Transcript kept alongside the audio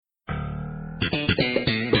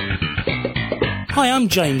Hi, I'm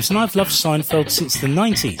James, and I've loved Seinfeld since the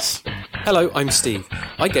 90s. Hello, I'm Steve.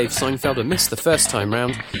 I gave Seinfeld a miss the first time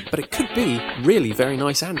round, but it could be really very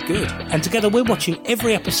nice and good. And together we're watching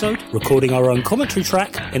every episode, recording our own commentary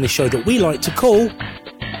track in the show that we like to call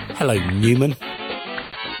Hello, Newman.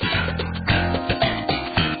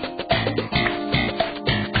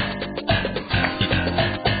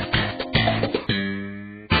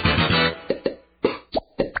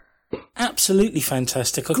 Absolutely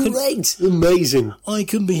fantastic. Great. Amazing. I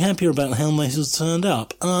couldn't be happier about how this has turned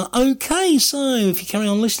up. Okay, so if you carry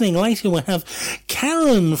on listening later, we'll have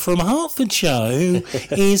Karen from Hertfordshire, who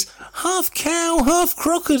is half cow, half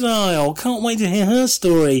crocodile. Can't wait to hear her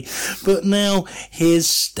story. But now, here's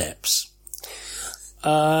Steps.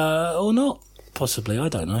 Or not. Possibly, I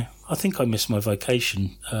don't know. I think I missed my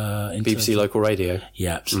vocation. In BBC Local Radio.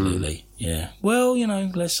 Yeah, absolutely. Yeah. Well,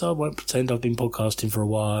 I won't pretend I've been podcasting for a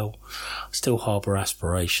while. I still harbour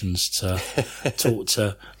aspirations to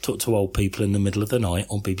talk to old people in the middle of the night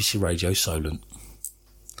on BBC Radio Solent.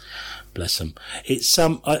 Bless them. It's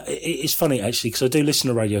it's funny actually because I do listen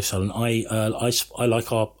to Radio Solent. I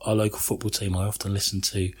like our local football team. I often listen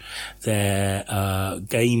to their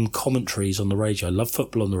game commentaries on the radio. I love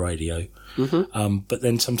football on the radio. Mm-hmm. But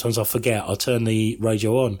then sometimes I forget. I'll turn the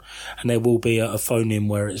radio on, and there will be a phone in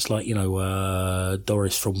where it's like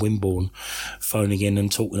Doris from Wimborne phoning in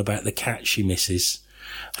and talking about the cat she misses.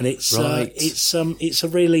 And it's right. It's a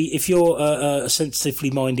really, if you're a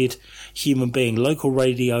sensitively minded human being, local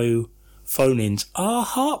radio phone-ins are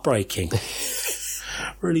heartbreaking.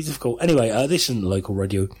 Really difficult. Anyway, this isn't local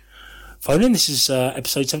radio phone-in. This is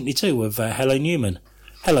episode 72 of Hello Newman.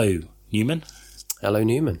 Hello Newman. Hello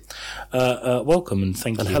Newman. Welcome and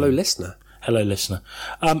thank you. And hello listener. Hello listener.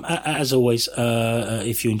 As always,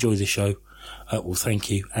 if you enjoy the show, well, thank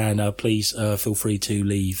you. And please feel free to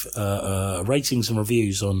leave ratings and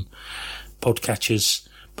reviews on podcatchers,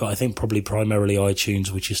 but I think probably primarily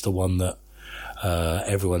iTunes, which is the one that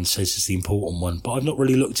everyone says is the important one. But I've not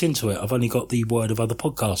really looked into it. I've only got the word of other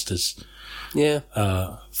podcasters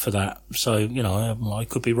for that. So, I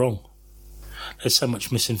could be wrong. There's so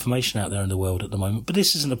much misinformation out there in the world at the moment. But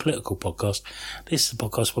this isn't a political podcast. This is a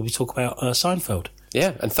podcast where we talk about Seinfeld.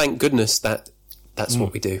 Yeah, and thank goodness that's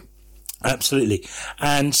what we do. Absolutely.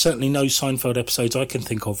 And certainly no Seinfeld episodes I can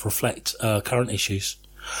think of reflect current issues.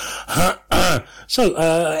 So,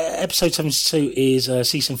 episode 72 is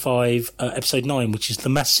season 5, episode 9, which is the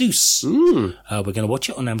Masseuse. We're going to watch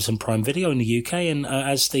it on Amazon Prime Video in the UK, and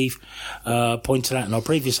as Steve pointed out in our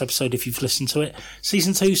previous episode, if you've listened to it,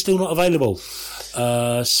 season 2 is still not available.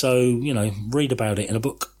 So, read about it in a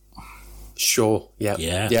book. Sure.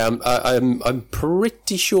 Yeah. I'm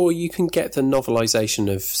pretty sure you can get the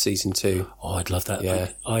novelisation of season 2. Oh, I'd love that. Yeah.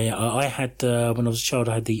 I had when I was a child,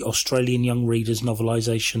 I had the Australian Young Readers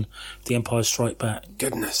novelisation, The Empire Strikes Back.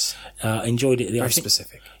 Goodness. Enjoyed it. Very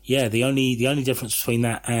specific. Yeah. The only difference between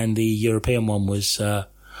that and the European one was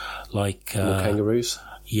more kangaroos.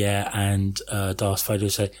 Yeah, and Darth Vader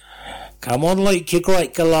would say, "Come on, Luke, you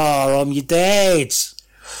great galah, I'm your dad."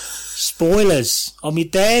 Spoilers. I'm your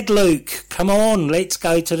dad, Luke. Come on, let's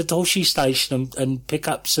go to the Toshi station and pick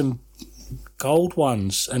up some gold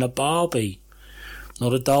ones and a Barbie.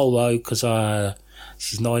 Not a doll, though, because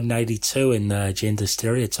this is 1982 and gender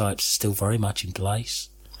stereotypes are still very much in place.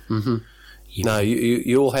 Mm-hmm.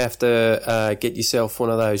 You'll have to get yourself one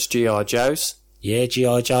of those G.I. Joes. Yeah,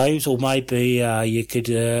 G.I. Joes, or maybe you could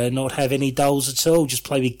not have any dolls at all, just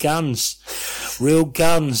play with guns. Real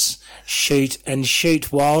guns.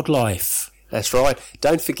 Shoot wildlife. That's right.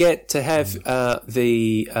 Don't forget to have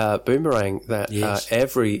the boomerang that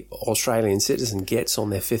every Australian citizen gets on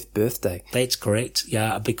their 5th birthday. That's correct,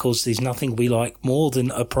 yeah, because there's nothing we like more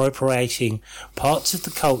than appropriating parts of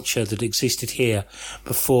the culture that existed here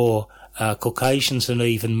before Caucasians had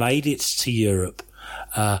even made it to Europe.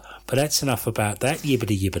 But that's enough about that.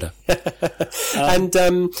 Yibbida yibbida. And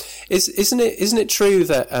isn't it true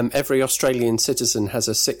that every Australian citizen has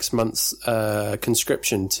a 6 months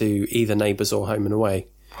conscription to either Neighbours or Home and Away?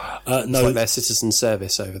 No, it's like their citizen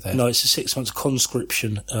service over there. No, it's a 6 months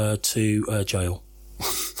conscription to jail.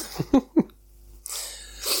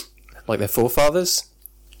 Like their forefathers?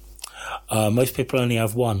 Most people only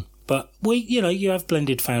have one. But you have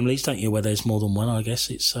blended families, don't you, where there's more than one, I guess.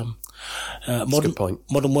 It's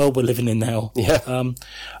modern world we're living in now. Yeah.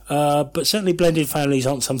 But certainly blended families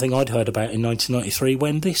aren't something I'd heard about in 1993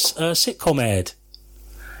 when this sitcom aired.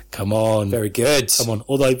 Come on. Very good. Come on.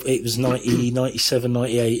 Although it was 97,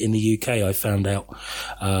 98 in the UK, I found out,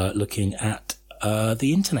 looking at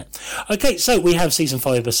the internet. Okay, so we have season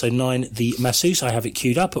 5, episode 9, the Masseuse. I have it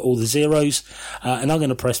queued up at all the zeros, and I'm going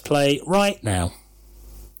to press play right now.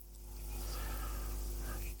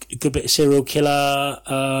 A good bit of serial killer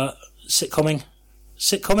sitcomming,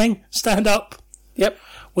 stand up. Yep.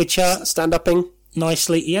 Which stand-upping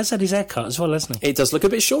nicely. He has had his hair cut as well, hasn't he? It does look a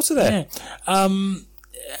bit shorter there. Yeah.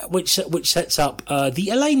 Which sets up the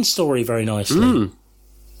Elaine story very nicely.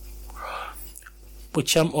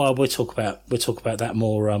 Which well, we'll talk about that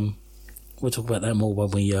more. We'll talk about that more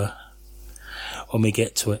when we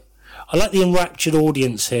get to it. I like the enraptured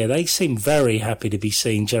audience here. They seem very happy to be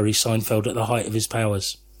seeing Jerry Seinfeld at the height of his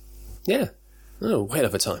powers. Yeah. Oh, whale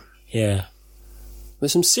of a time. Yeah.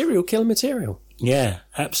 There's some serial killer material. Yeah,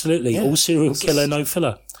 absolutely. Yeah. All serial killer, no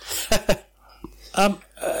filler.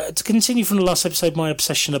 To continue from the last episode, my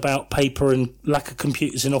obsession about paper and lack of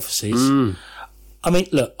computers in offices. I mean,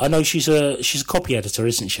 look, I know she's a copy editor,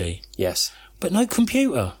 isn't she? Yes. But no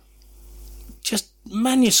computer. Just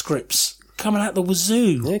manuscripts coming out the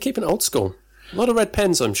wazoo. Yeah, keeping it old school. A lot of red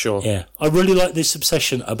pens, I'm sure. Yeah. I really like this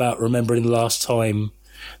obsession about remembering the last time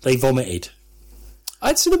they vomited.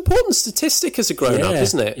 It's an important statistic as a grown-up,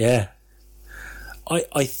 isn't it? Yeah.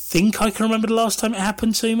 I think I can remember the last time it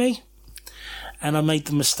happened to me. And I made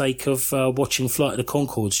the mistake of watching Flight of the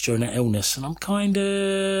Conchords during that illness. And I'm kind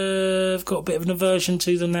of got a bit of an aversion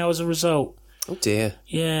to them now as a result. Oh, dear.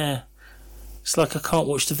 Yeah. It's like I can't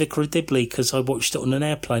watch The Vicar of Dibley because I watched it on an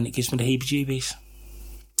airplane. It gives me the heebie-jeebies.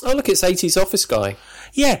 Oh, look, it's 80s office guy.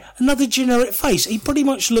 Yeah, another generic face. He pretty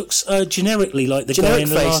much looks generically like the generic guy in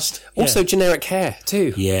the face. last... Yeah. Also generic hair,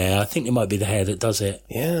 too. Yeah, I think it might be the hair that does it.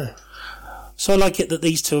 Yeah. So I like it that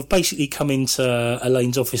these two have basically come into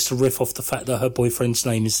Elaine's office to riff off the fact that her boyfriend's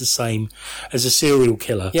name is the same as a serial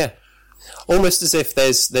killer. Yeah. Almost as if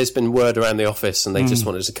there's been word around the office and they just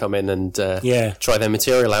wanted to come in and try their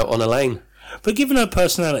material out on Elaine. But given her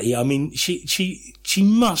personality, I mean, she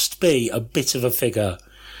must be a bit of a figure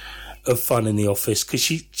of fun in the office because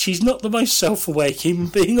she's not the most self-aware human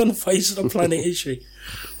being on the face of the planet, is she?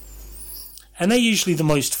 And they're usually the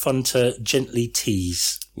most fun to gently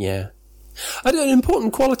tease. Yeah. An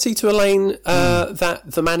important quality to Elaine that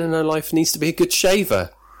the man in her life needs to be a good shaver.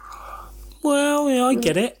 Well, yeah, I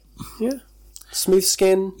get it. Yeah. Smooth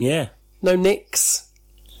skin. Yeah. No nicks.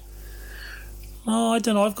 Oh, I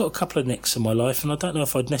don't know. I've got a couple of nicks in my life and I don't know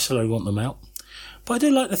if I'd necessarily want them out. But I do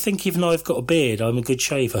like to think even though I've got a beard, I'm a good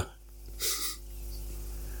shaver.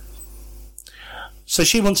 So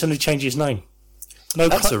she wants him to change his name.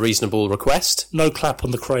 That's a reasonable request. No clap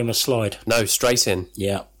on the Kramer slide. No, straight in.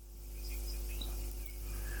 Yeah.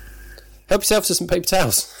 Help yourself to some paper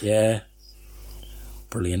towels. Yeah.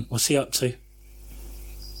 Brilliant. What's he up to?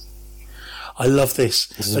 I love this.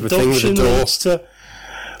 Adoption to...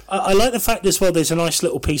 I like the fact as well there's a nice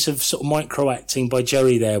little piece of sort of micro-acting by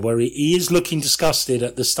Jerry there where he is looking disgusted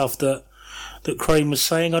at the stuff that Crane was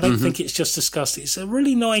saying. I don't think it's just disgusting. It's a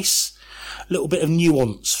really nice little bit of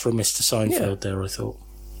nuance from Mr. Seinfeld there, I thought.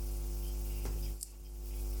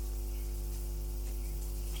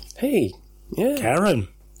 Hey. Yeah. Karen.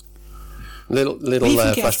 Little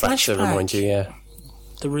flashback to remind you, yeah.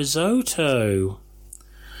 The risotto.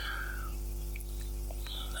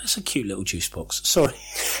 That's a cute little juice box. Sorry.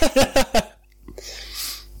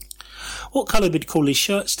 What colour would you call his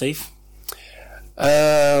shirt, Steve?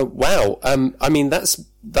 Wow. I mean,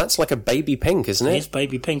 that's like a baby pink, isn't it? It is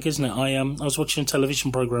baby pink, isn't it? I was watching a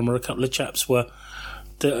television programme where a couple of chaps were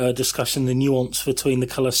discussing the nuance between the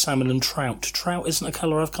colour salmon and trout. Trout isn't a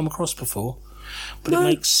colour I've come across before, but it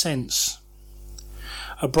makes sense.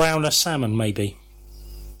 A browner salmon, maybe.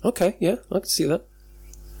 Okay, yeah, I can see that.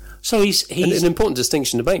 So he's an important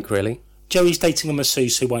distinction to make, really. Joey's dating a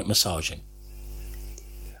masseuse who won't massage him.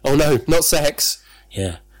 Oh no, not sex.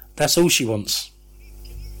 Yeah, that's all she wants.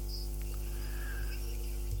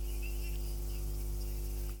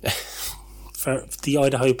 For the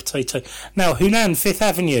Idaho potato. Now, Hunan, 5th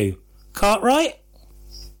Avenue. Cartwright?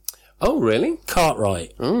 Oh, really?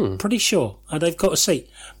 Cartwright. Pretty sure. They've got a seat.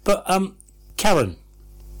 But, Karen.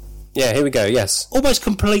 Yeah, here we go, yes. Almost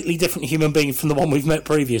completely different human being from the one we've met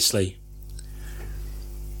previously.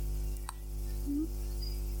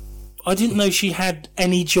 I didn't know she had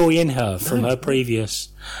any joy in her from her previous.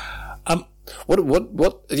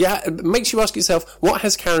 What? Yeah, it makes you ask yourself, what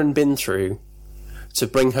has Karen been through to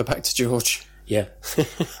bring her back to George? Yeah.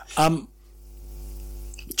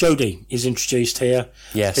 Jodie is introduced here.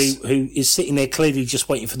 Yes. Who is sitting there clearly just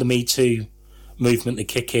waiting for the Me Too movement to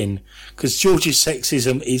kick in, because George's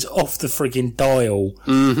sexism is off the frigging dial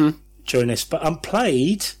during this, but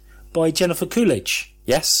played by Jennifer Coolidge.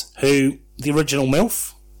 Yes. Who, the original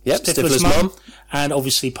MILF. Yep, Stifler's mum. And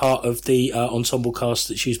obviously part of the ensemble cast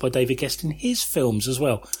that's used by David Guest in his films as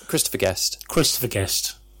well. Christopher Guest.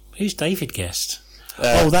 Who's David Guest?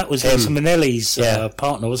 That was Lisa Minnelli's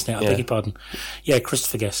partner, wasn't it? I beg your pardon. Yeah,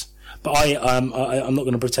 Christopher Guest. But I'm not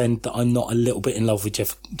going to pretend that I'm not a little bit in love with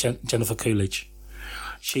Jennifer Coolidge.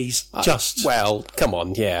 She's just... well, come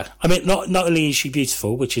on, yeah. I mean, not only is she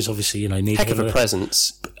beautiful, which is obviously, needed... Heck of a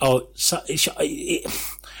presence. I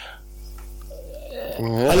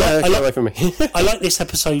like this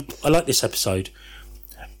episode.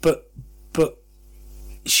 But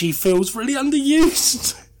she feels really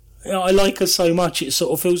underused. I like her so much, it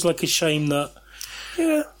sort of feels like a shame that...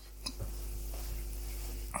 Yeah.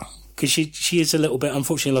 Because she is a little bit,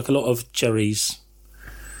 unfortunately, like a lot of Jerry's...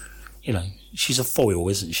 she's a foil,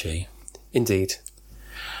 isn't she? Indeed.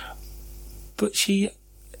 But she's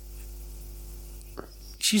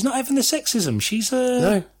not having the sexism.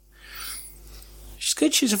 No. She's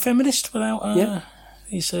good. She's a feminist without...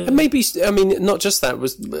 And maybe, not just that,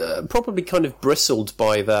 was probably kind of bristled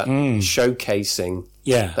by that showcasing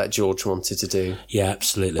that George wanted to do. Yeah,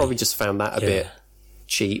 absolutely. Probably just found that a bit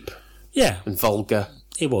cheap. Yeah. And vulgar.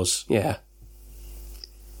 It was. Yeah.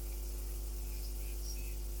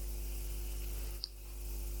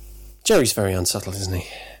 Jerry's very unsubtle, isn't he?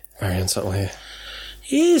 Very unsubtle here.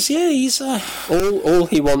 He is, yeah. He's all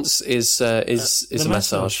he wants is a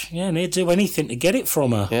massage. Yeah, and he'd do anything to get it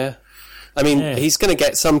from her. Yeah. I mean, he's going to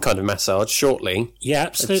get some kind of massage shortly. Yeah,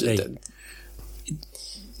 absolutely.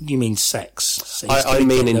 You mean sex? I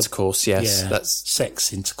mean intercourse. Yes, that's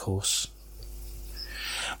sex intercourse.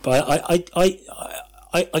 But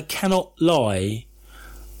I cannot lie.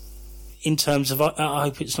 In terms of, I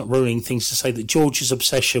hope it's not ruining things to say that George's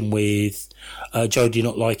obsession with Jodie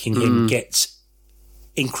not liking him gets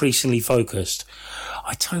increasingly focused.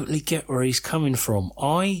 I totally get where he's coming from.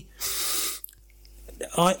 I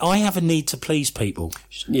have a need to please people.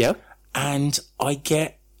 Yeah. And I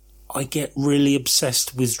get really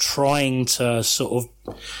obsessed with trying to sort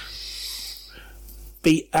of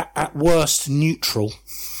be at worst neutral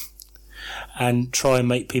and try and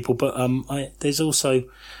make people, but there's also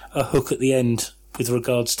a hook at the end with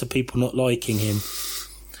regards to people not liking him.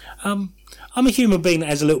 I'm a human being that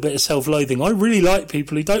has a little bit of self-loathing. I really like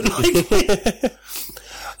people who don't like me.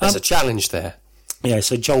 There's a challenge there. Yeah,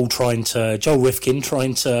 so Joel Rifkin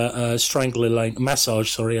trying to strangle Elaine,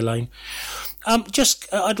 massage Elaine.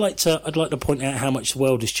 I'd like to point out how much the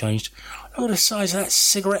world has changed. Look at the size of that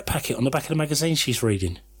cigarette packet on the back of the magazine she's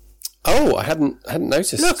reading. Oh, I hadn't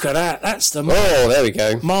noticed. Look at that. That's the Oh, there we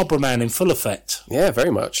go. Marlboro Man in full effect. Yeah, very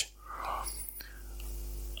much.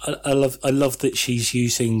 I love that she's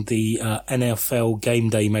using the NFL Game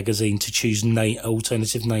Day magazine to choose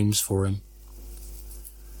alternative names for him.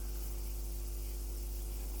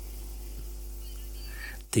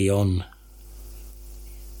 Dion.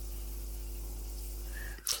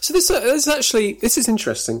 So this is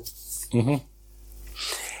interesting. Mm-hmm.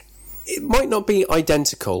 It might not be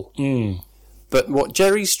identical, but what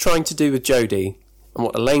Jerry's trying to do with Jodie and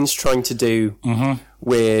what Elaine's trying to do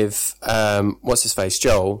with what's his face,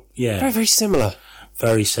 Joel, very, very similar.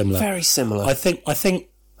 Very similar. Very similar. I think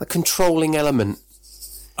the controlling element.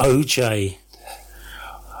 OJ.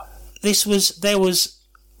 There was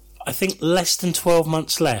I think less than 12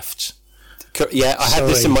 months left. Yeah, I had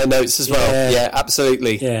this in my notes as well. Yeah,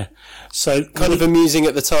 absolutely. Yeah. So kind of amusing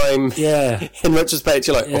at the time. Yeah. In retrospect,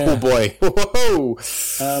 you're like, oh boy. Whoa.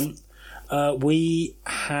 We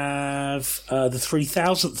have the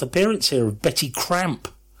 3000th appearance here of Betty Cramp.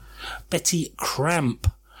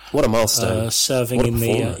 What a milestone. Serving in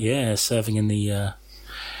the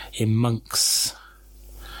in Monk's.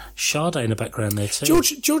 Sade in the background there too.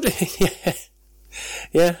 George,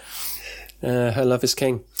 yeah. Her love is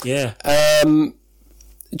king. Yeah.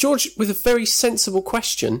 George, with a very sensible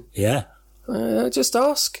question. Yeah. Just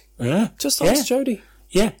ask. Yeah. Just ask Jodie.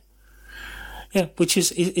 Yeah. Yeah, which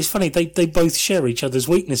is funny. They both share each other's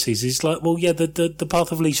weaknesses. It's like, well, yeah, the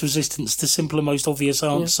path of least resistance, the simpler, most obvious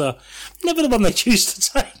answer, never the one they choose to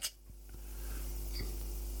take.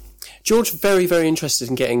 George, very, very interested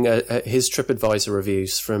in getting his TripAdvisor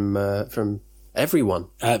reviews from everyone.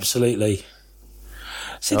 Absolutely.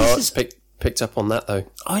 See, this is picked up on that though.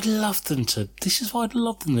 I'd love them to. This is why I'd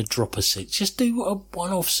love them to drop a 6. Just do a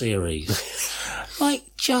one-off series,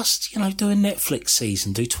 like just do a Netflix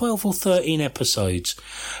season, do 12 or 13 episodes,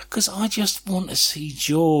 because I just want to see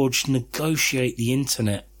George negotiate the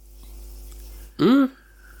internet. I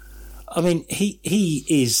mean, he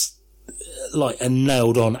is like a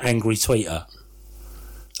nailed-on angry tweeter.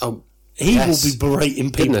 Oh, he will be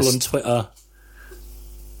berating people on Twitter.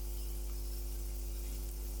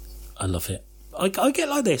 I love it. I get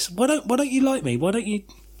like this. Why don't you like me? Why don't you?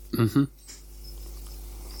 Mm-hmm.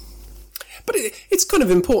 But it's kind of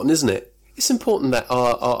important, isn't it? It's important that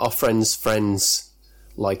our friends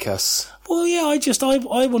like us. Well, yeah, I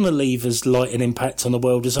want to leave as light an impact on the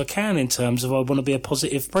world as I can in terms of I want to be a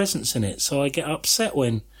positive presence in it. So I get upset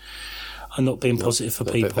when I'm not being positive for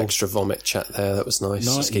people. A bit of extra vomit chat there. That was nice.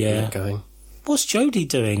 Just keeping it going. What's Jodie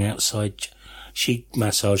doing outside? She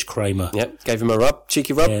massaged Kramer. Yep, gave him a rub,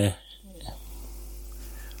 cheeky rub. Yeah.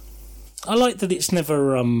 I like that it's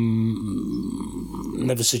never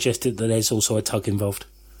suggested that there's also a tug involved.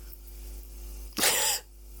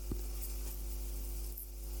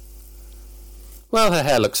 Well, her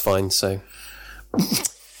hair looks fine, so...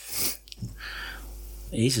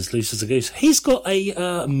 He's as loose as a goose. He's got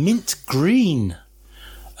a mint green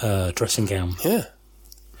dressing gown. Yeah.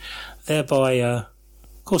 Thereby, of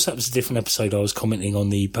course, that was a different episode. I was commenting on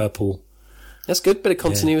the purple. That's good. Bit of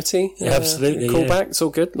continuity. Yeah, absolutely. Callback. It's all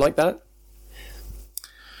good. Like that.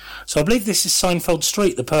 So I believe this is Seinfeld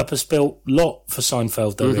Street, the purpose-built lot for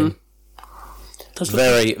Seinfeld they're in.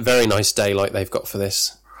 Very, very nice day like they've got for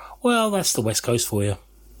this. Well, that's the West Coast for you.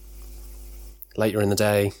 Later in the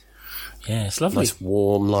day. Yeah, it's lovely. Nice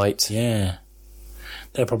warm light. Yeah.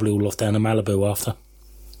 They're probably all off down to Malibu after.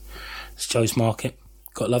 It's Joe's Market.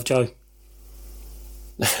 Gotta love Joe.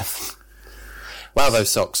 Wow,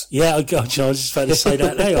 those socks. Yeah, I was just about to say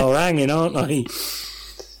that. They are hanging, aren't they?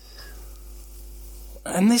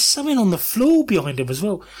 And there's something on the floor behind him as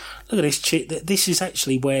well. Look at this chick. This is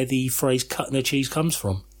actually where the phrase cutting the cheese comes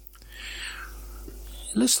from.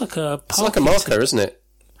 It looks like a... It's like a marker, isn't it?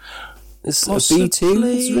 It's Possibly. a B2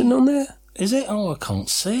 that's written on there. Is it? Oh, I can't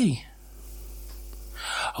see.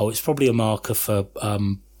 Oh, it's probably a marker for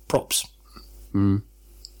props. Mm.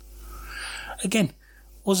 Again,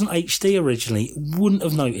 wasn't HD originally. Wouldn't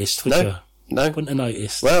have noticed, would you? No. Wouldn't have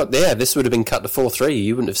noticed. Well, yeah, this would have been cut to 4:3.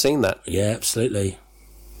 You wouldn't have seen that. Yeah, absolutely.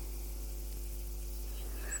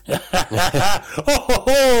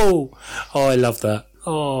 Oh, I love that.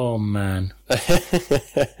 Oh, man.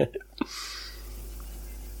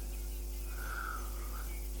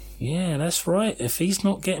 Yeah, that's right. If he's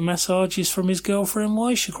not getting massages from his girlfriend,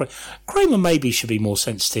 why should Kramer maybe should be more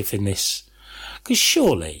sensitive in this? Because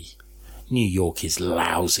surely New York is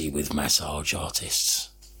lousy with massage artists.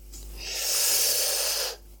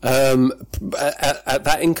 At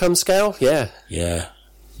that income scale, yeah. Yeah.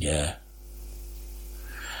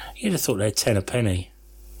 You'd have thought they'd 10 a penny.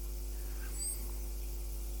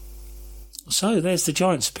 So, there's the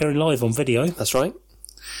Giants appearing live on video. That's right.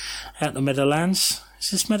 Out the Meadowlands.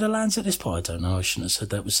 Is this Meadowlands at this point? I don't know. I shouldn't have said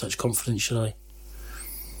that with such confidence, should I?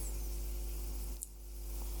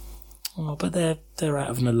 Oh, but they're out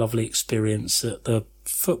having a lovely experience at the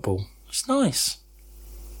football. It's nice.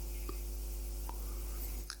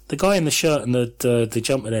 The guy in the shirt and the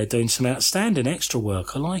jumper there doing some outstanding extra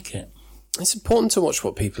work. I like it. It's important to watch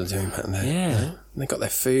what people are doing back there. Yeah. They got their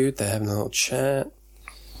food. They're having a little chat.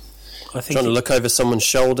 I think Trying to look over someone's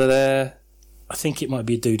shoulder there. I think it might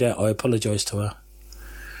be a dudette. I apologise to her.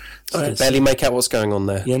 I can barely make out what's going on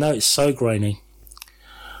there. Yeah, no, it's so grainy.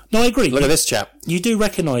 No, I agree. Look at this chap. You do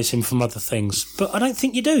recognise him from other things, but I don't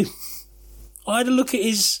think you do. I had a look at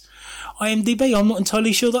his IMDb. I'm not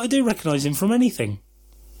entirely sure that I do recognise him from anything.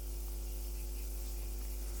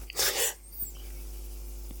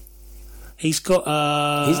 He's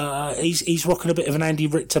got he's rocking a bit of an Andy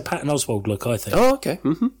Richter, Patton Oswalt look, I think. Oh, okay.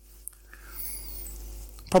 Mm-hmm.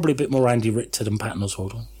 Probably a bit more Andy Richter than Patton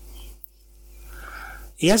Oswalt.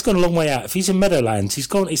 He has gone a long way out. If he's in Meadowlands, he's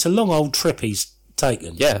gone. It's a long old trip he's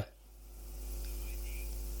taken. Yeah.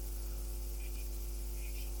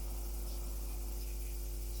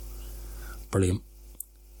 Brilliant.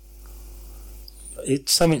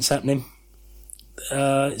 Something's happening.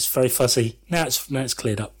 It's very fuzzy. Now it's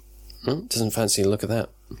cleared up. Doesn't fancy a look at that.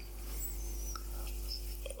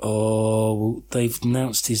 Oh, they've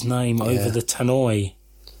announced his name over the tannoy.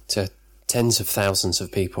 To tens of thousands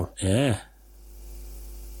of people. Yeah.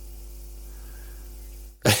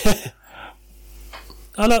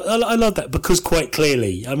 I love that because quite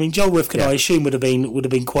clearly, I mean, Joel Rifkin, I assume would have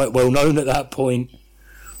been quite well known at that point.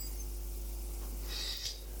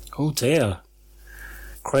 Oh dear,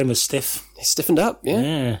 Kramer's stiff. He's stiffened up.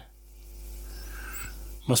 Yeah.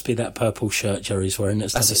 Must be that purple shirt Jerry's wearing.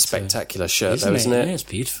 That's a spectacular shirt, though, isn't it? Yeah, it's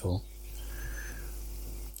beautiful.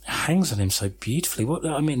 It hangs on him so beautifully. What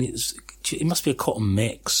I mean, it must be a cotton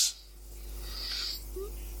mix.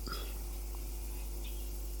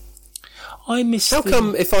 I miss. How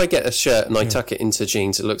come if I get a shirt and I tuck it into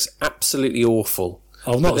jeans, it looks absolutely awful,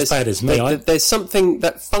 Oh, not as bad as me. There's something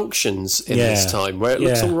that functions in this time where it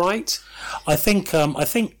looks all right. I think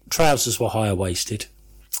trousers were higher waisted.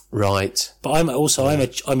 Right. But I'm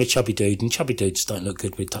a chubby dude, and chubby dudes don't look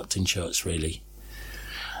good with tucked in shirts, really.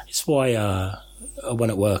 It's why when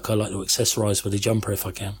at work I like to accessorise with a jumper if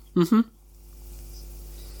I can. Mm-hmm.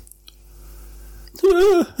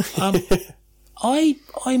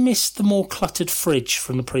 I missed the more cluttered fridge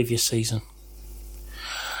from the previous season.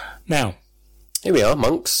 Now, here we are,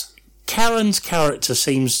 monks. Karen's character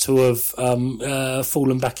seems to have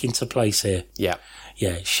fallen back into place here. Yeah.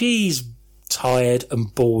 Yeah, she's tired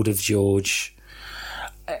and bored of George.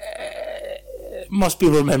 Must be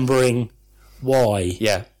remembering why.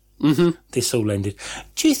 Yeah. This all ended.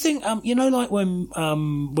 Do you think, like when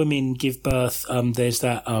women give birth, there's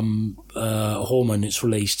that hormone that's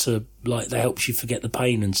released to, like, that helps you forget the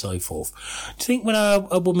pain and so forth. Do you think when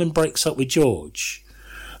a woman breaks up with George,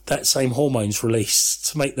 that same hormone's released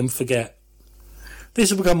to make them forget?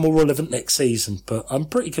 This will become more relevant next season, but I'm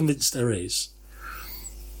pretty convinced there is.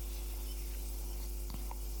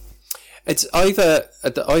 It's either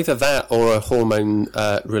that or a hormone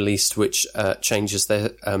released which changes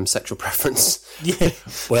their sexual preference. Yeah.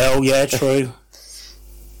 Well, yeah, true.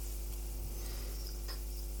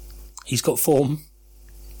 He's got form.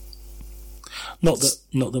 Not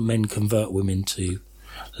that men convert women to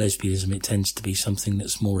lesbianism. It tends to be something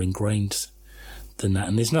that's more ingrained than that,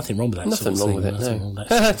 and there's nothing wrong with that. Nothing sort of wrong thing.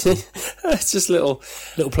 with it. No. It's just little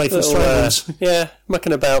playful strands.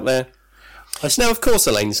 Mucking about there. Now, of course,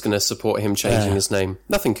 Elaine's going to support him changing his name.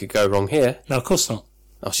 Nothing could go wrong here. No, of course not.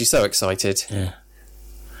 Oh, she's so excited. Yeah.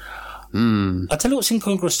 I tell you what's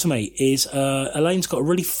incongruous to me is Elaine's got a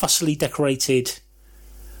really fussily decorated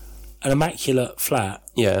and immaculate flat.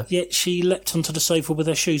 Yeah. Yet she leapt onto the sofa with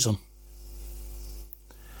her shoes on.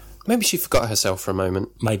 Maybe she forgot herself for a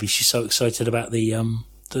moment. Maybe she's so excited about the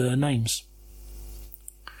names.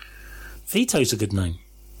 Vito's a good name.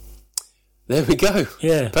 There we go.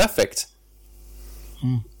 Yeah. Perfect.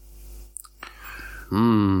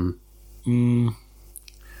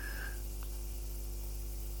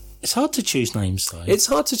 It's hard to choose names, though. It's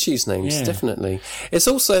hard to choose names, definitely. It's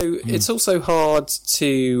also hard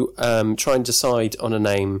to try and decide on a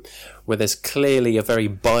name where there's clearly a very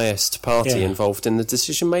biased party involved in the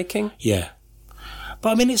decision making. Yeah.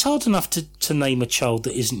 But I mean, it's hard enough to name a child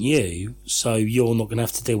that isn't you, so you're not going to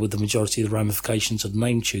have to deal with the majority of the ramifications of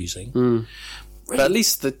name choosing. Really? But at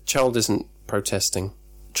least the child isn't protesting.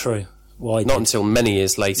 True. Well, not until many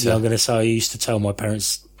years later. Yeah, I'm going to say I used to tell my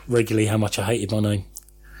parents regularly how much I hated my name.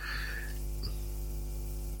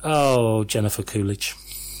 Oh, Jennifer Coolidge.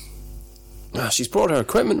 Oh, she's brought her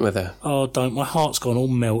equipment with her. Oh, don't. My heart's gone all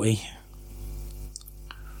melty.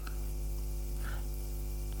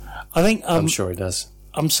 I think... I'm sure it does.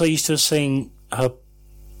 I'm so used to seeing her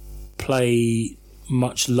play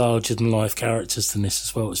much larger than life characters than this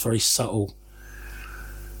as well. It's very subtle.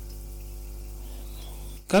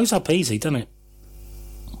 Goes up easy, doesn't it?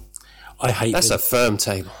 That's a firm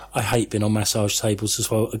table. I hate being on massage tables as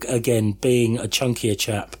well. Again, being a chunkier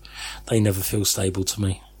chap, they never feel stable to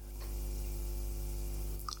me.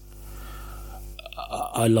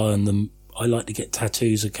 I lie on them. I like to get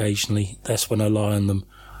tattoos occasionally. That's when I lie on them.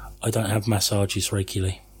 I don't have massages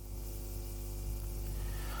regularly.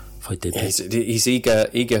 If I did, he's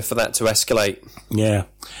eager for that to escalate. Yeah.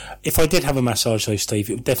 If I did have a massage, though,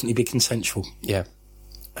 Steve, it would definitely be consensual. Yeah,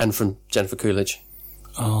 and from Jennifer Coolidge.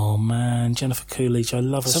 Oh man, Jennifer Coolidge, I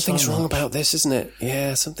love her. Something's so wrong much. about this, isn't it?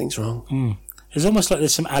 Yeah, something's wrong. It's almost like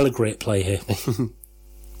there's some allegory at play here.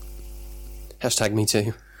 Hashtag me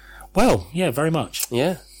too. Well, yeah, very much.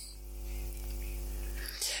 Yeah.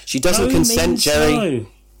 She doesn't consent, Jerry. No.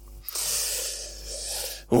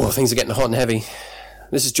 Oh, things are getting hot and heavy.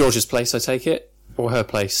 This is George's place, I take it? Or her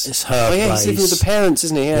place? It's her place. Oh, yeah, he's living with the parents,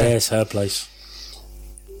 isn't he? Yeah, it's her place.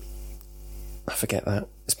 I forget that.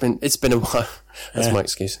 It's been a while. That's my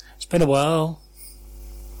excuse. It's been a while.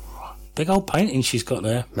 Big old painting she's got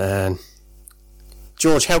there. Man.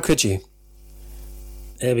 George, how could you?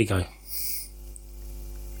 There we go.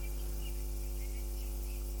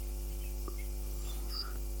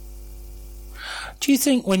 Do you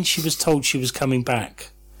think when she was told she was coming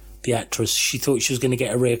back, the actress, she thought she was going to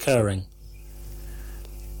get a reoccurring?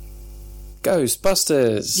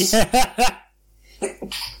 Ghostbusters. Yeah.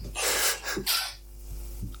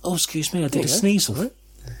 Oh, excuse me, I did a sneasel.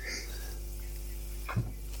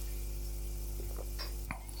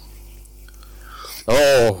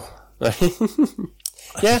 Oh.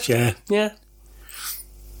 Yeah. Yeah.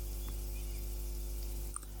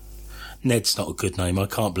 Ned's not a good name. I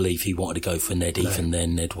can't believe he wanted to go for Ned. Even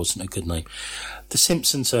then, Ned wasn't a good name. The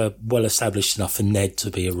Simpsons are well established enough for Ned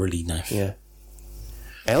to be a really naff. Yeah.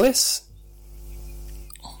 Ellis?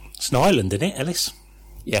 It's an island, isn't it, Ellis?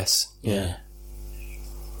 Yes. Yeah.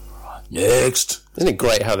 Next. Isn't it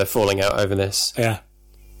great how they're falling out over this? Yeah.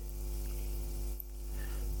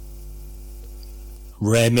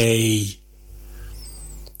 Remy.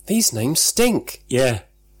 These names stink. Yeah.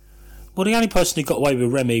 Well, the only person who got away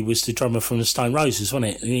with Remy was the drummer from the Stone Roses,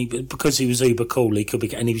 wasn't it? And because he was uber cool, he could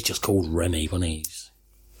be, and he was just called Remy, wasn't he?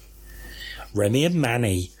 Remy and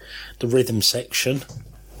Manny, the rhythm section.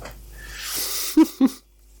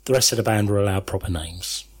 The rest of the band were allowed proper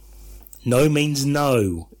names. No means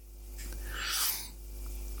no.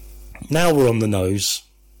 Now we're on the nose.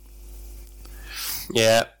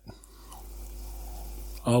 Yeah.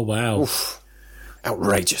 Oh, wow. Oof.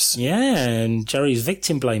 Outrageous. Yeah, and Jerry's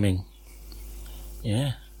victim blaming.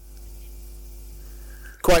 Yeah.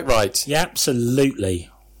 Quite right. Yeah, absolutely.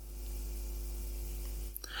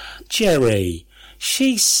 Jerry,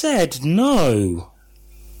 she said no.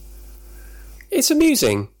 It's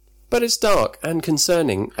amusing, but it's dark and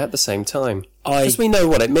concerning at the same time. Because we know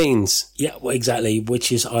what it means. Yeah, well, exactly,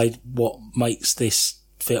 which is what makes this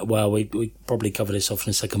feel... Well, we probably cover this off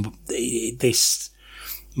in a second, but this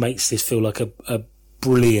makes this feel like a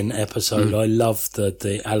brilliant episode. I love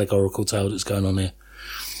the allegorical tale that's going on here.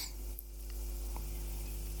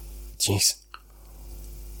 Jeez.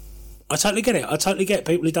 I totally get it. I totally get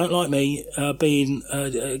people who don't like me being...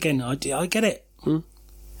 again, I get it.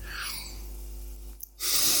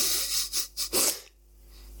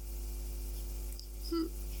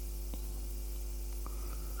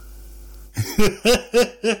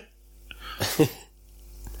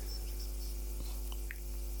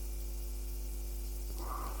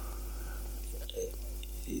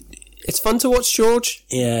 It's fun to watch George.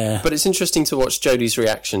 Yeah. But it's interesting to watch Jodie's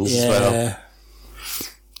reactions as well.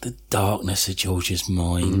 The darkness of George's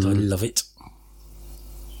mind. I love it.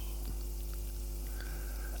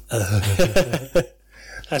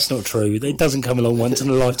 That's not true. It doesn't come along once in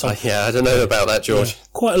a lifetime. Yeah, I don't know about that, George. Yeah.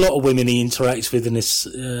 Quite a lot of women he interacts with in this...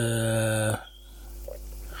 well,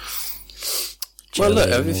 look,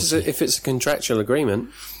 if it's a contractual agreement,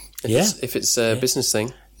 if it's a business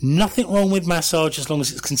thing... Nothing wrong with massage as long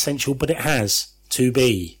as it's consensual, but it has to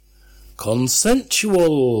be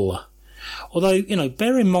consensual. Although,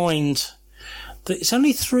 bear in mind that it's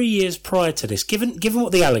only 3 years prior to this, given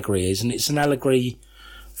what the allegory is, and it's an allegory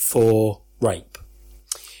for rape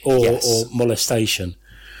or molestation.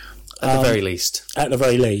 At the very least. At the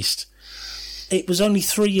very least. It was only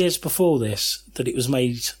 3 years before this that it was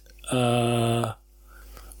made...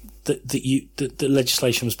 that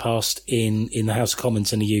legislation was passed in the House of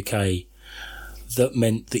Commons in the UK that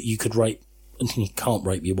meant that you could rape... You can't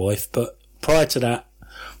rape your wife, but prior to that,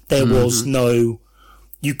 there was no...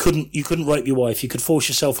 You couldn't rape your wife. You could force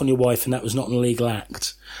yourself on your wife, and that was not an illegal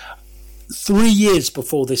act. 3 years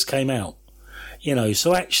before this came out.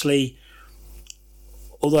 So actually,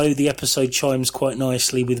 although the episode chimes quite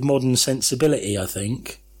nicely with modern sensibility, I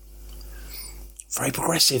think, very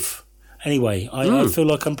progressive. Anyway, I feel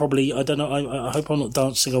like I'm probably... I don't know, I hope I'm not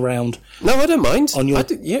dancing around... No, I don't mind. On your...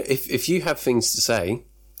 if you have things to say,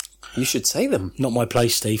 you should say them. Not my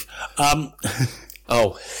place, Steve.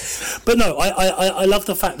 Oh. But no, I love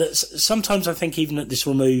the fact that sometimes I think even at this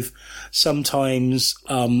remove, sometimes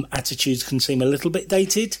attitudes can seem a little bit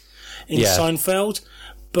dated in Seinfeld,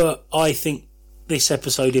 but I think this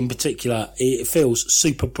episode in particular, it feels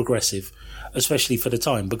super progressive, especially for the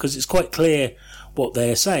time, because it's quite clear what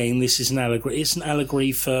they're saying. This is an allegory. It's an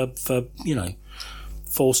allegory for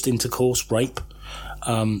forced intercourse, rape,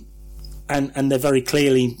 and they're very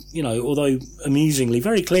clearly, although amusingly,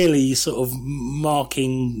 very clearly sort of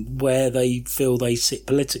marking where they feel they sit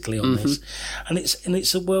politically on this. And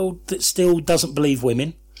it's a world that still doesn't believe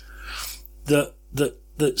women, that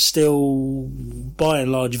still, by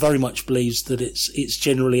and large, very much believes that it's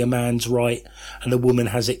generally a man's right and a woman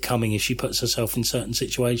has it coming if she puts herself in certain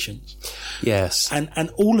situations. Yes.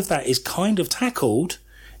 And all of that is kind of tackled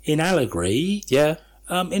in allegory. Yeah.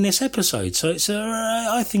 In this episode. So it's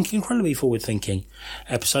I think, incredibly forward-thinking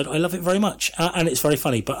episode. I love it very much. And it's very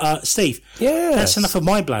funny. But, Steve, that's enough of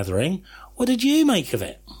my blathering. What did you make of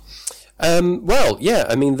it? Well, yeah,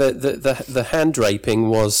 I mean, the hand draping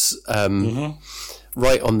was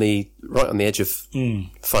right on the edge of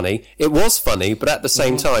funny. It was funny, but at the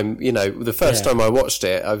same time, the first time I watched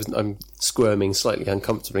it, I'm squirming slightly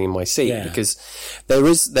uncomfortably in my seat because there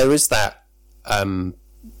is that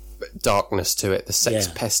darkness to it, the sex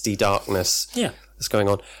pesty darkness that's going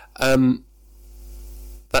on.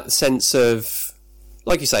 That sense of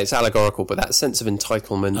like you say, it's allegorical, but that sense of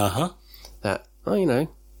entitlement, that,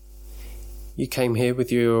 you came here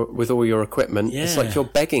with all your equipment. Yeah. It's like you're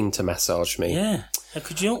begging to massage me. Yeah. How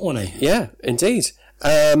could you not want to? Yeah, indeed.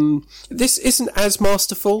 This isn't as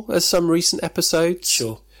masterful as some recent episodes.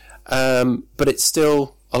 Sure. But it's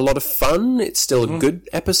still a lot of fun. It's still a good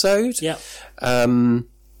episode. Yeah. I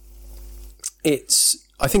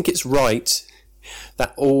think it's right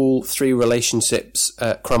that all three relationships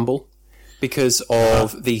crumble because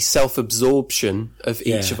of the self-absorption of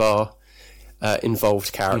each of our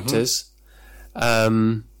involved characters.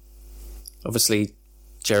 Obviously,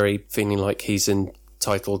 Jerry feeling like he's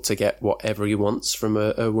entitled to get whatever he wants from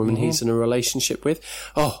a woman he's in a relationship with.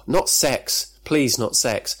 Oh, not sex. Please, not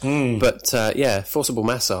sex. But, forcible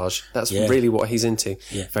massage. That's really what he's into.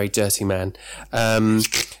 Yeah. Very dirty man.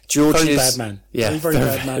 George's... Very bad man. Yeah, very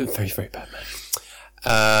bad man. Very, very bad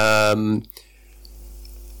man.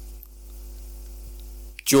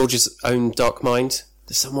 George's own dark mind.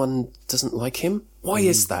 Someone doesn't like him. Why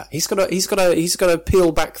is that? He's got to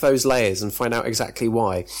peel back those layers and find out exactly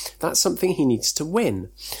why. That's something he needs to win,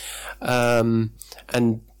 and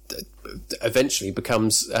eventually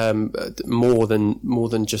becomes more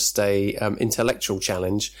than just a intellectual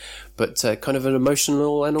challenge, but kind of an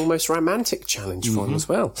emotional and almost romantic challenge for him as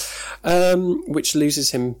well, which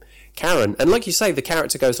loses him Karen. And like you say, the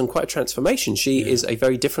character goes on quite a transformation. She is a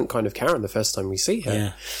very different kind of Karen the first time we see her.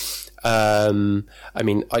 Yeah.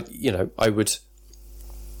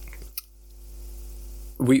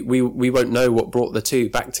 We won't know what brought the two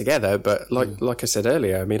back together, but like I said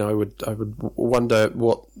earlier, I mean, I would wonder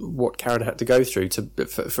what Karen had to go through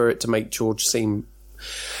for it to make George seem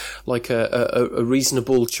like a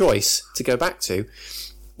reasonable choice to go back to.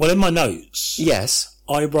 Well, in my notes, yes,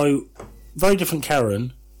 I wrote very different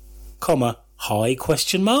Karen, comma, high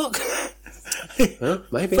question mark.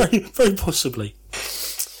 Maybe very, very possibly.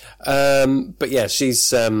 But yeah,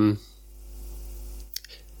 she's again.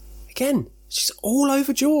 She's all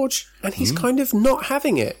over George, and he's kind of not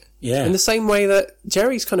having it. Yeah. In the same way that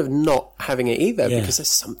Jerry's kind of not having it either, because there's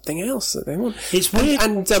something else that they want. It's weird.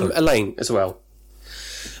 And Elaine as well.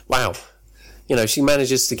 Wow. She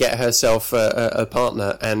manages to get herself a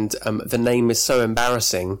partner, and the name is so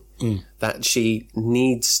embarrassing that she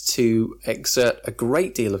needs to exert a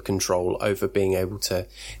great deal of control over being able to...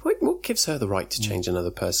 What gives her the right to change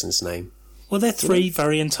another person's name? Well, they're three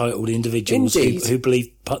very entitled individuals who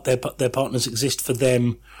believe their partners exist for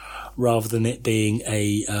them, rather than it being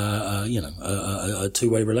a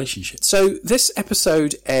two-way relationship. So this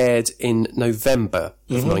episode aired in November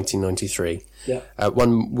of 1993. Yeah.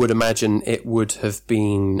 One would imagine it would have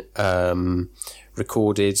been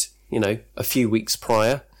recorded, a few weeks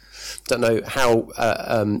prior. Don't know how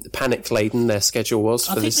panic-laden their schedule was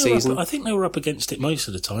for this season. I think they were up against it most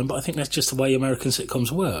of the time, but I think that's just the way American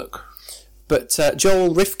sitcoms work. But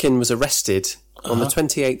Joel Rifkin was arrested on the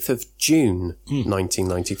 28th of June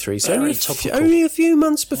 1993. So only a few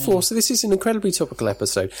months before. So this is an incredibly topical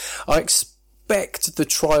episode. I expect the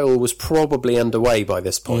trial was probably underway by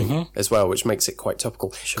this point as well, which makes it quite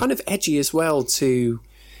topical. Sure. Kind of edgy as well to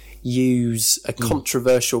use a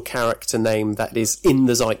controversial character name that is in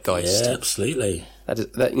the zeitgeist. Yeah, absolutely.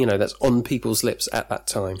 That's on people's lips at that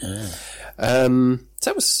time. Yeah.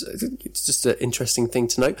 So it's just an interesting thing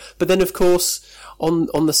to note. But then, of course,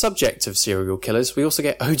 on the subject of serial killers, we also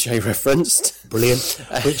get OJ referenced. Brilliant.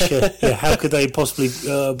 Which, how could they possibly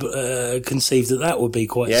conceive that would be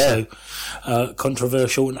quite so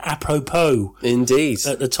controversial and apropos? Indeed.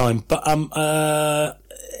 At the time. But I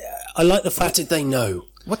like the fact... What did they know?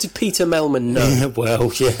 What did Peter Melman know?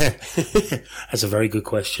 Well, yeah. That's a very good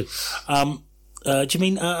question. Do you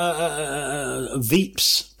mean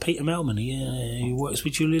Veeps? Peter Melman, he works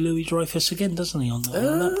with Julia Louis-Dreyfus again, doesn't he, on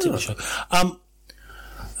that particular show?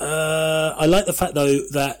 I like the fact, though,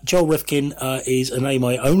 that Joel Rifkin is a name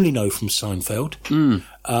I only know from Seinfeld.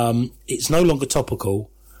 It's no longer topical,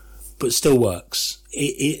 but still works.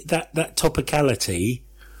 That topicality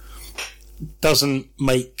doesn't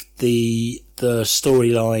make the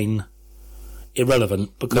storyline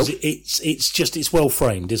irrelevant, because it's well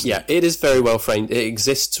framed, isn't it? Yeah, it is very well framed. It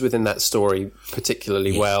exists within that story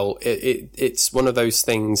particularly well. It's one of those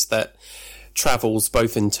things that travels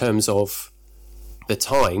both in terms of the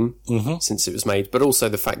time since it was made, but also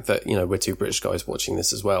the fact that we're two British guys watching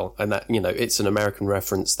this as well, and that it's an American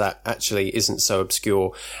reference that actually isn't so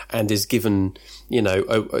obscure and is given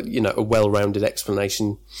a well-rounded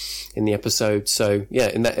explanation in the episode. So yeah,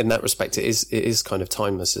 in that respect, it is kind of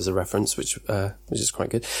timeless as a reference, which is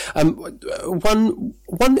quite good.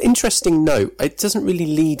 One interesting note: it doesn't really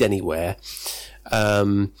lead anywhere.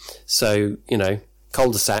 So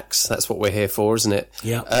cul-de-sacs. That's what we're here for, isn't it?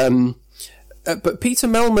 Yeah. But Peter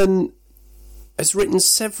Melman has written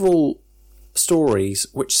several stories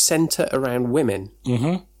which centre around women.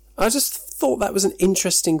 Mm-hmm. I just thought that was an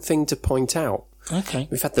interesting thing to point out. Okay.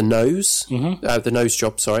 We've had the nose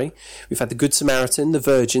job, sorry. We've had the Good Samaritan, the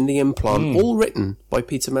Virgin, the Implant, all written by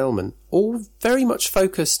Peter Melman. All very much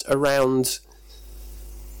focused around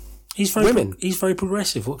women. He's very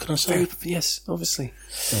progressive. What can I say? Yes, obviously.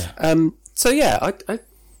 Yeah.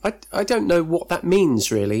 I don't know what that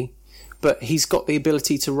means really, but he's got the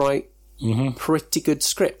ability to write pretty good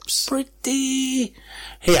scripts. He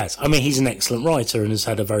has. I mean, he's an excellent writer and has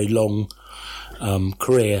had a very long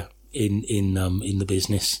career in the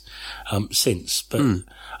business since. But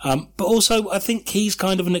also, I think he's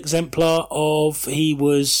kind of an exemplar of, he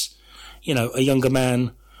was, a younger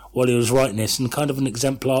man while he was writing this, and kind of an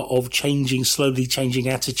exemplar of slowly changing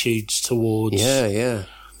attitudes towards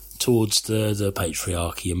towards the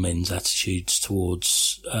patriarchy and men's attitudes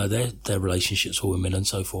towards their relationships with women and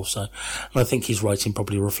so forth. So, and I think his writing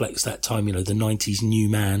probably reflects that time, the 90s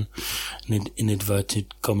Newman, in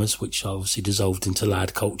inverted commas, which obviously dissolved into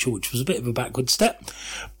lad culture, which was a bit of a backward step.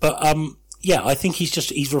 But I think he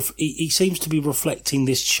seems to be reflecting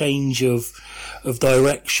this change of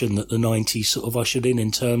direction that the 90s sort of ushered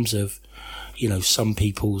in terms of, some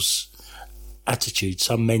people's attitudes,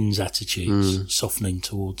 some men's attitudes softening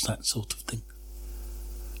towards that sort of thing.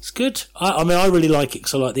 It's good. I mean, I really like it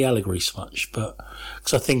because I like the allegory so much, but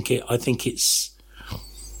because I think it's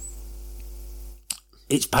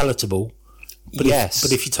palatable. But yes,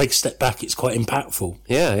 but if you take a step back, it's quite impactful.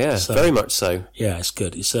 Yeah, so, very much so. Yeah, it's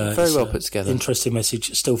good. It's very well put together. Interesting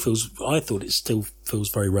message. I thought it still feels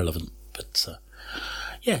very relevant. But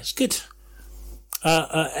yeah, it's good.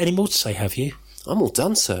 Any more to say? Have you? I'm all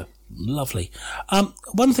done, sir. Lovely.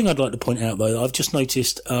 One thing I'd like to point out, though, I've just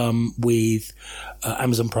noticed with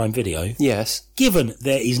Amazon Prime Video. Yes. Given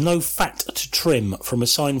there is no fat to trim from a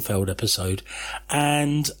Seinfeld episode,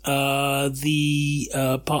 and the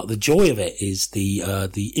part of the joy of it is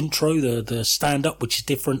the intro, the stand-up, which is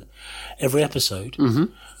different every episode. Mm-hmm.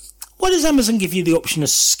 Why does Amazon give you the option to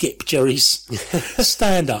skip Jerry's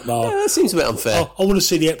stand-up? Yeah, that seems a bit unfair. I want to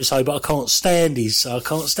see the episode, but I can't stand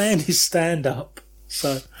his stand-up.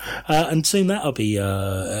 So, and soon that'll be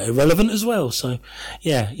irrelevant as well. So,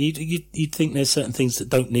 yeah, you'd think there's certain things that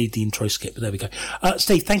don't need the intro skip, but there we go.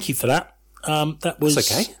 Steve, thank you for that. That was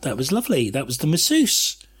okay. That was lovely. That was the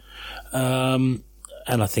Masseuse, and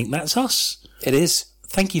I think that's us. It is.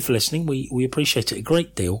 Thank you for listening. We appreciate it a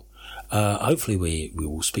great deal. Hopefully, we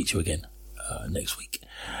will speak to you again next week.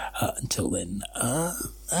 Until then,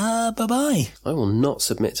 bye bye. I will not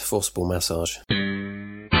submit to forcible massage.